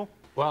going to go for?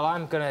 Well,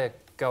 I'm going to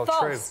go False.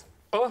 true.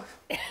 Oh.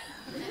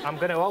 I'm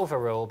going to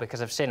overrule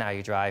because I've seen how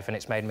you drive and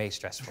it's made me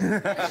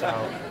stressful.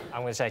 So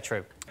I'm going to say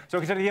true. So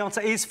I can tell you the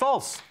answer is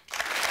false.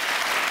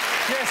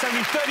 Yes,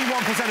 only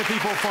 31% of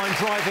people find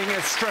driving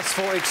a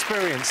stressful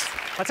experience.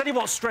 I tell you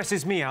what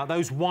stresses me out,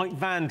 those white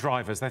van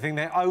drivers. They think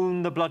they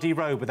own the bloody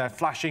road with their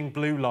flashing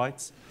blue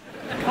lights.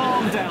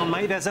 Calm down,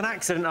 mate, there's an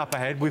accident up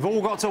ahead. We've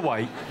all got to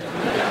wait.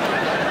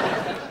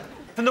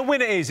 And the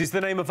winner is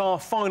the name of our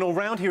final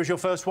round. Here is your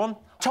first one.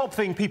 Top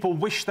thing people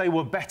wish they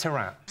were better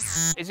at.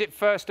 Is it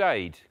first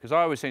aid? Because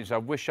I always think, I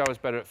wish I was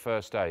better at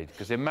first aid.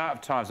 Because the amount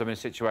of times I'm in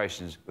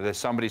situations where there's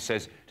somebody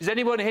says, does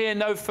anyone here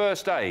know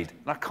first aid?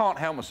 And I can't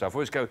help myself. I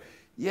always go,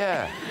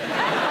 yeah.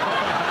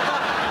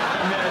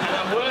 And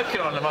I'm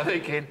working on them. I'm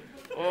thinking,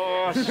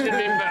 oh, I should have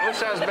been better. Which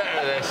sounds better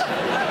at this?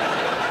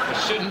 I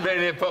shouldn't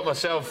really have put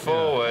myself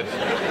forward. No,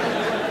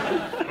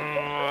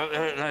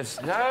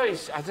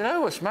 I don't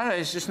know what's the matter.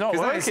 It's just not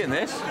working,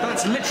 this.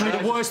 That's literally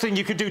the worst thing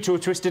you could do to a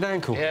twisted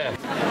ankle. I Yeah.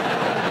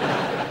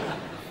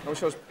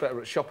 wish I was better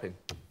at shopping.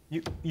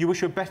 You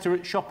wish you were better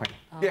at shopping?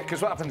 Yeah,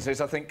 because what happens is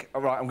I think,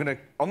 all right,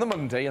 on the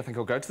Monday, I think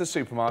I'll go to the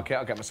supermarket,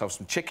 I'll get myself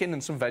some chicken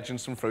and some veg and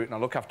some fruit, and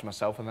I'll look after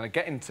myself, and then I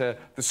get into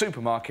the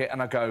supermarket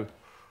and I go,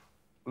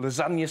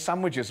 lasagna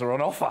sandwiches are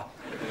on offer.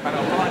 And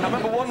I'll buy, I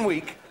remember one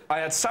week I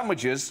had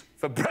sandwiches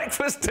for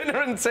breakfast,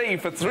 dinner and tea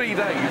for 3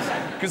 days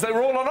because they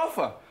were all on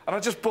offer. And I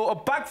just bought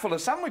a bag full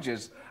of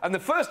sandwiches. And the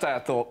first day I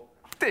thought,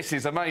 this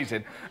is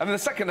amazing. And then the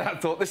second day I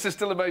thought, this is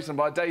still amazing.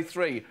 By day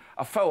 3,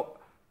 I felt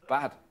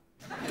bad.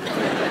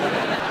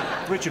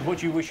 Richard, what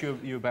do you wish you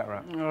were better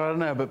at? I don't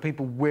know, but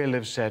people will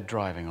have said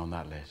driving on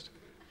that list.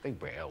 They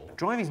will.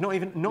 Driving's not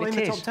in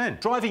the top 10.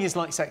 Driving is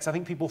like sex. I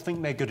think people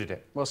think they're good at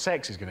it. Well,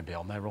 sex is going to be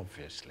on there,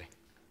 obviously.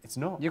 It's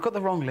not. You've got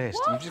the wrong list.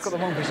 What? You've just got the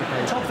wrong piece of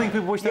paper. Top thing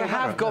people wish they were better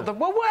at. You have got the...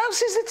 Well, what else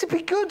is there to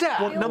be good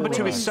at? Well, number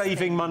 2 is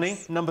saving money.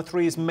 Number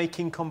 3 is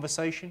making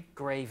conversation.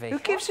 Gravy. Who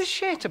gives a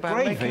shit about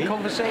Gravy? making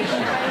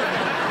conversation?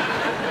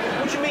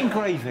 What do you mean,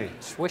 gravy?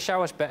 Just wish I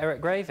was better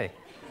at gravy.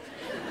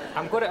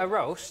 I'm good at a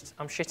roast,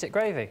 I'm shit at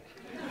gravy.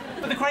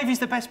 But the gravy's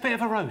the best bit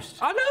of a roast.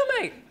 I know,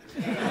 mate!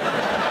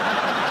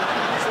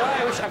 That's why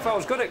I wish if I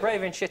was good at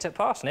gravy and shit at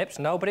parsnips,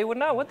 nobody would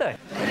know, would they?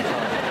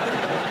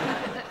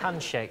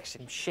 Handshakes.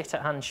 I'm shit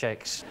at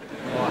handshakes.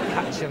 Or I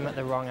catch them at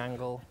the wrong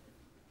angle.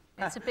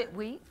 It's a bit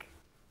weak.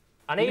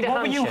 I need a What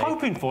were handshake. you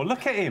hoping for?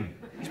 Look at him.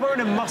 He's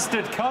wearing a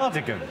mustard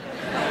cardigan.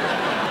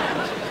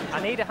 I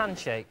need a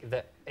handshake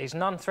that is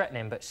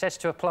non-threatening but says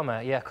to a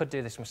plumber, yeah, I could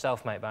do this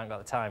myself, mate, but I ain't got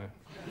the time.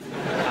 And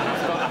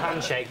I've got a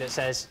handshake that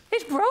says,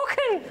 it's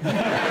broken!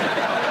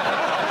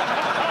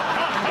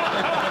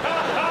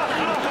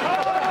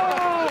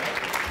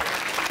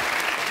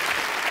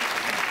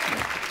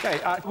 OK,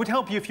 it would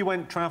help you if you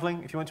went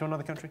travelling, if you went to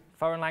another country?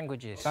 Foreign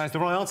languages. That is the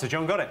right answer.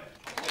 John got it.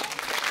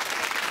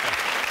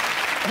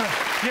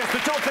 Yes, the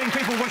top thing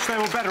people wish they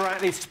were better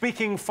at is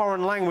speaking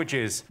foreign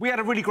languages. We had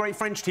a really great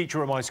French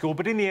teacher at my school,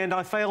 but in the end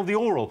I failed the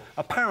oral.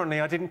 Apparently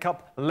I didn't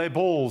cup les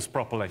balls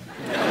properly.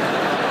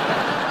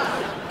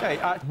 OK,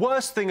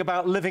 worst thing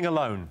about living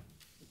alone?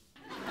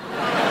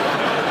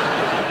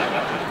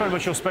 Very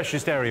much your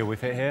specialist area we've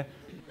hit here.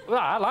 Well,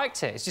 I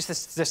liked it. It's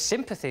just the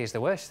sympathy is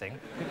the worst thing.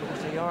 People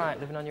say, you're all right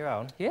living on your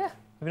own? Yeah. Have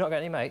you not got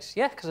any mates?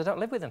 Yeah, because I don't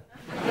live with them.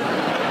 But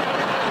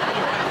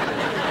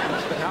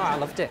no, I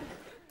loved it.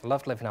 I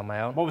loved living on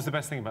my own. What was the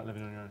best thing about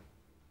living on your own?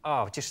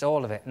 Oh, just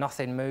all of it.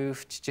 Nothing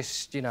moved.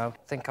 Just, you know,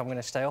 think I'm going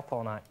to stay up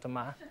all night. Doesn't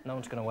matter. No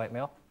one's going to wake me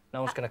up.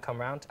 No one's going to come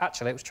round.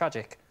 Actually, it was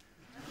tragic.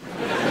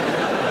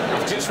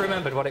 I've just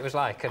remembered what it was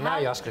like, and now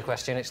you ask the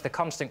question, it's the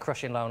constant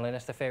crushing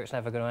loneliness, the fear it's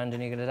never going to end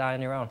and you're going to die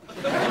on your own.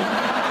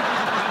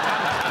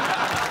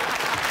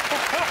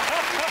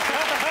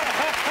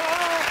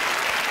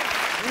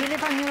 You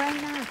live on your own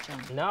now,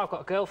 John? No, I've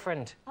got a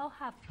girlfriend. Oh,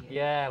 have you?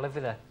 Yeah, I live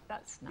with her.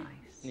 That's nice.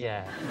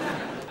 Yeah.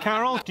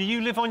 Carol, do you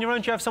live on your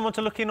own? Do you have someone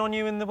to look in on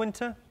you in the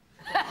winter?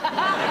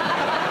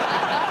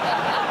 I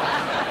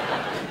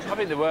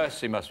think the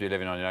worst thing must be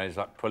living on your own is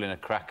like pulling a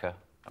cracker,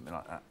 something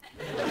like that.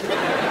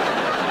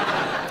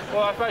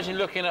 Well, I imagine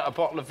looking at a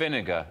bottle of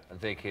vinegar and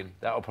thinking,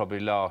 that'll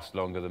probably last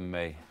longer than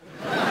me.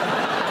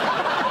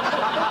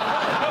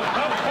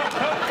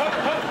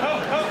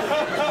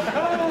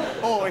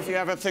 Or if you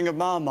have a thing of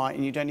Marmite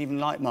and you don't even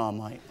like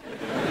Marmite.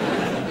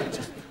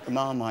 Just a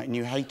Marmite and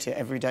you hate it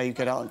every day you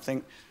get out and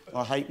think,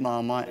 I hate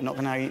Marmite, I'm not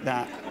going to eat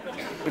that.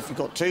 If you've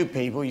got 2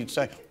 people, you'd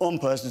say, one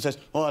person says,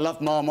 oh, I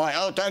love Marmite.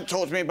 Oh, don't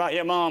talk to me about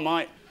your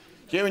Marmite.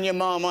 You and your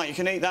Marmite, you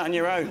can eat that on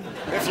your own.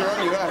 If you're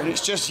on your own,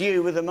 it's just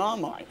you with the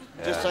Marmite.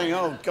 Yeah. Just saying,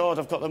 oh, God,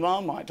 I've got the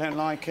Marmite, don't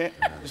like it.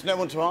 There's no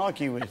one to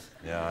argue with.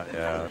 Yeah,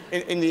 yeah.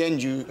 In the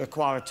end, you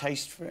acquire a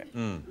taste for it.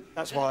 Mm.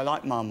 That's why I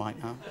like Marmite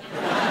now.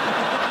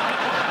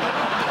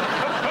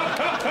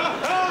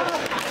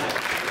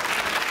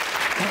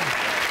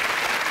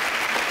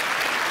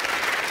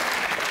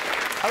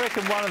 I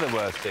reckon one of the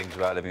worst things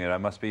about living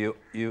alone must be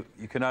you've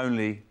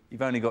only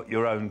got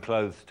your own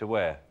clothes to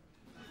wear.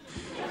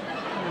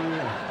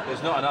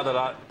 There's not another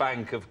like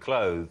bank of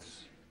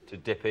clothes to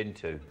dip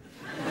into.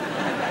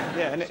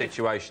 Yeah, and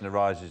situation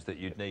arises that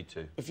you'd need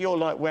to. If you're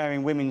like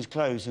wearing women's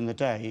clothes in the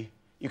day,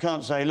 you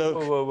can't say, look.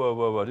 Whoa, whoa, whoa,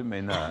 whoa! I didn't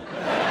mean that.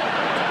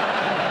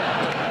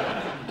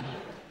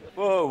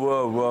 Whoa,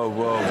 whoa, whoa,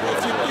 whoa, whoa!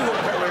 If you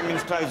put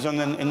women's clothes on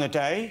in the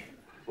day.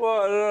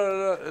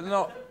 Well,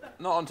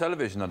 not on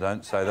television. I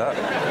don't say that.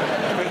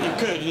 But you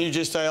could, and you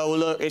just say, oh,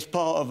 look, it's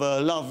part of a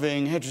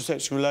loving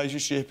heterosexual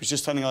relationship. It's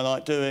just something I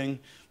like doing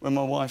when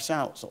my wife's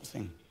out, sort of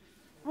thing.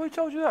 Who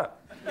told you that?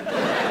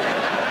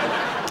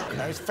 You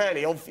know, it's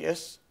fairly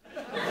obvious.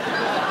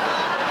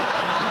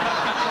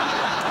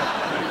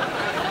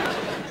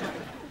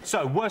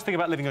 So, worst thing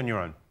about living on your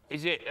own?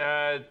 Is it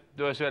the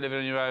worst thing about living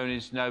on your own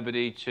is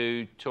nobody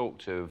to talk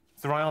to?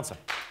 It's the right answer.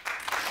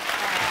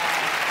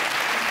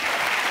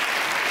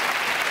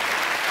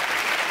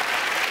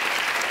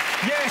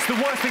 Yes, the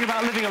worst thing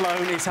about living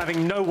alone is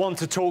having no one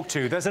to talk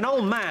to. There's an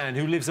old man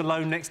who lives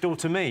alone next door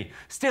to me.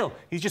 Still,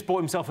 he's just bought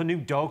himself a new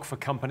dog for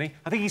company.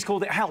 I think he's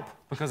called it Help,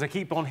 because I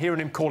keep on hearing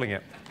him calling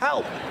it.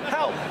 Help!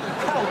 Help!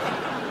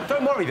 Help!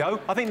 Don't worry,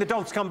 though. I think the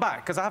dog's come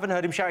back, because I haven't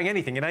heard him shouting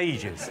anything in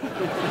ages.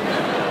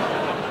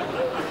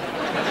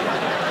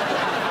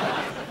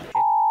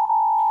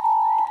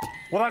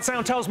 Well, that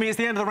sound tells me it's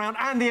the end of the round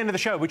and the end of the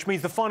show, which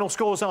means the final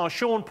scores are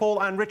Sean,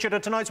 Paul and Richard are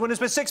tonight's winners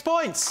with 6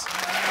 points.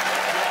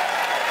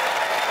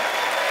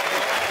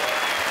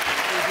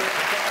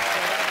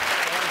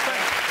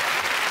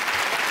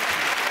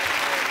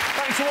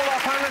 Thanks to all our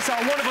panellists,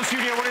 our wonderful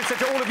studio audience, and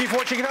to all of you for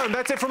watching at home.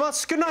 That's it from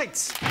us. Good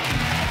night.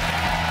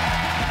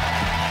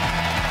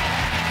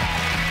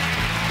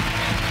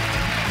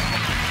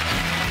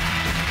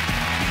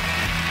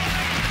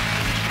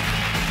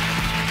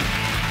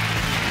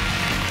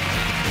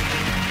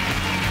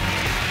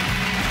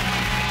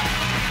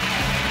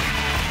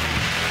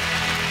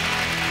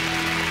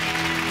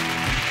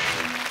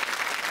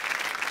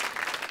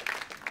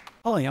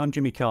 Hi, I'm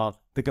Jimmy Carr,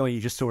 the guy you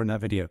just saw in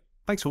that video.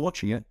 Thanks for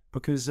watching it,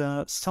 because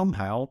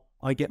somehow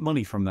I get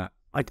money from that.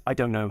 I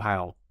don't know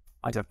how.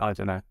 I don't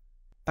know.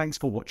 Thanks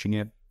for watching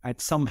it,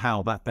 and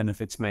somehow that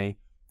benefits me.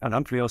 And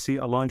hopefully I'll see you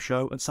at a live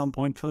show at some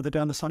point further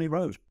down the sunny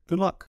road. Good luck.